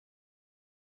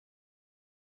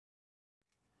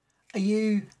Are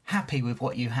you happy with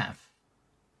what you have?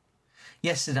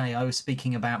 Yesterday I was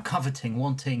speaking about coveting,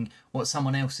 wanting what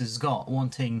someone else has got,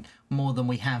 wanting more than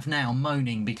we have now,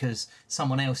 moaning because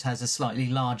someone else has a slightly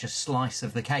larger slice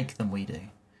of the cake than we do,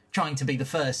 trying to be the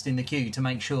first in the queue to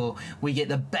make sure we get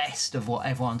the best of what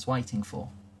everyone's waiting for.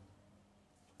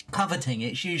 Coveting,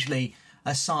 it's usually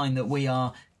a sign that we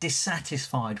are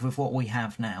dissatisfied with what we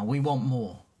have now. We want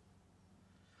more.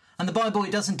 And the Bible,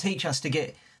 it doesn't teach us to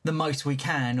get the most we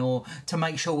can or to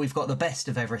make sure we've got the best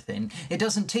of everything. It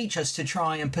doesn't teach us to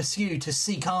try and pursue, to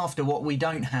seek after what we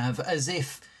don't have as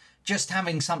if just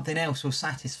having something else will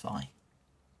satisfy.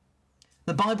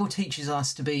 The Bible teaches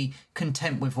us to be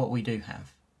content with what we do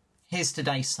have. Here's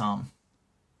today's psalm.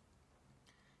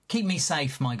 Keep me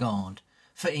safe, my God,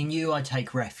 for in you I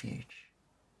take refuge.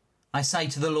 I say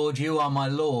to the Lord, you are my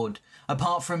Lord.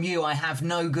 Apart from you I have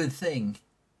no good thing.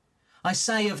 I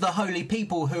say of the holy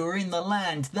people who are in the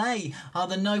land, they are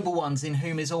the noble ones in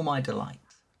whom is all my delight.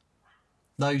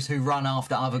 Those who run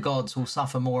after other gods will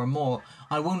suffer more and more.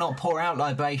 I will not pour out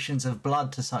libations of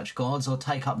blood to such gods or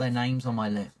take up their names on my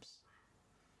lips.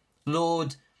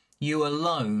 Lord, you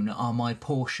alone are my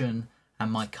portion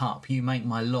and my cup. You make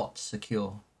my lot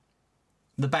secure.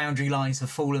 The boundary lines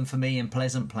have fallen for me in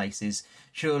pleasant places.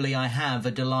 Surely I have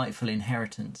a delightful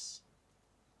inheritance.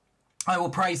 I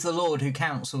will praise the Lord who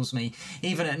counsels me.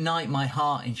 Even at night my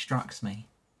heart instructs me.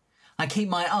 I keep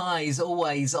my eyes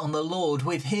always on the Lord.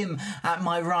 With him at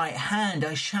my right hand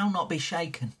I shall not be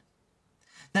shaken.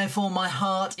 Therefore my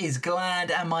heart is glad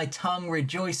and my tongue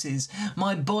rejoices.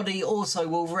 My body also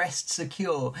will rest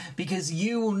secure, because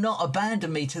you will not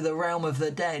abandon me to the realm of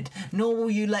the dead, nor will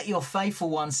you let your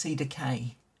faithful one see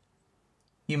decay.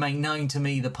 You make known to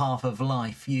me the path of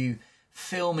life. You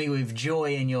fill me with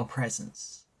joy in your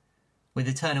presence, with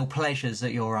eternal pleasures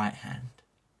at your right hand.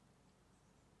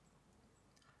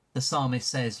 The psalmist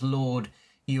says, Lord,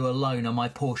 you alone are my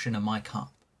portion and my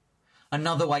cup.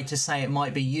 Another way to say it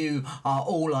might be, you are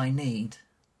all I need.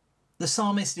 The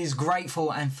psalmist is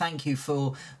grateful and thank you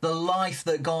for the life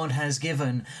that God has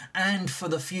given and for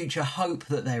the future hope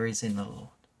that there is in the Lord.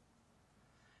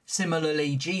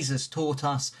 Similarly, Jesus taught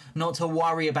us not to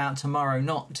worry about tomorrow,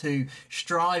 not to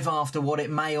strive after what it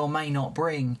may or may not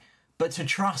bring, but to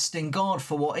trust in God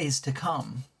for what is to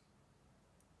come.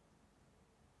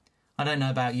 I don't know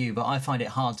about you, but I find it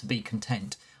hard to be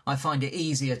content. I find it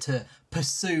easier to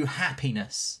pursue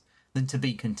happiness than to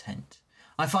be content.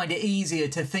 I find it easier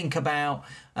to think about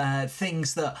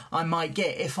things that I might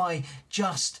get if I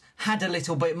just had a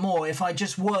little bit more, if I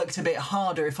just worked a bit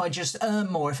harder, if I just earned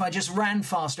more, if I just ran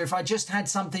faster, if I just had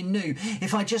something new,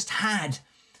 if I just had,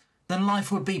 then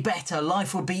life would be better,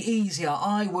 life would be easier,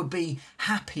 I would be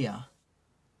happier.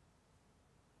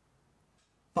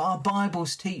 But our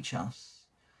Bibles teach us,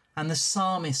 and the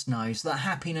psalmist knows, that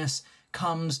happiness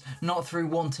comes not through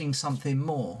wanting something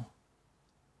more,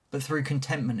 but through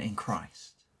contentment in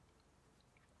Christ.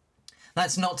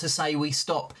 That's not to say we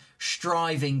stop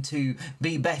striving to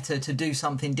be better, to do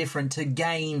something different, to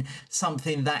gain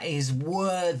something that is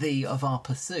worthy of our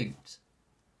pursuit.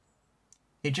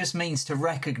 It just means to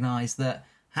recognise that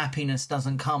happiness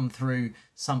doesn't come through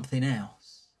something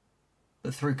else,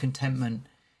 but through contentment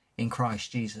in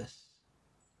Christ Jesus.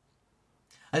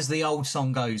 As the old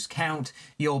song goes, count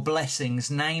your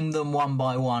blessings, name them one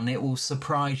by one. It will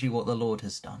surprise you what the Lord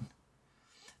has done.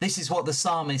 This is what the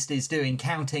psalmist is doing,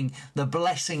 counting the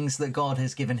blessings that God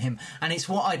has given him. And it's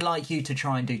what I'd like you to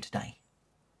try and do today.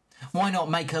 Why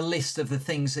not make a list of the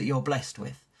things that you're blessed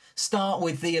with? Start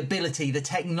with the ability, the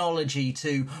technology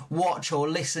to watch or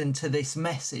listen to this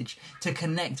message, to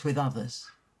connect with others.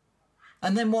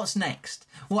 And then what's next?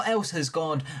 What else has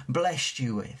God blessed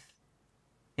you with?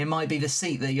 It might be the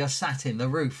seat that you're sat in, the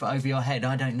roof over your head,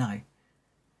 I don't know.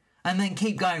 And then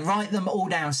keep going, write them all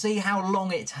down, see how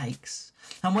long it takes.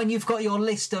 And when you've got your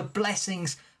list of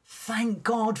blessings, thank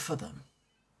God for them.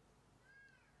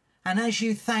 And as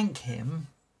you thank him,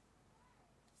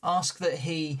 ask that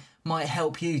he might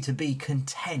help you to be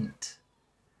content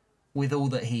with all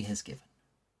that he has given.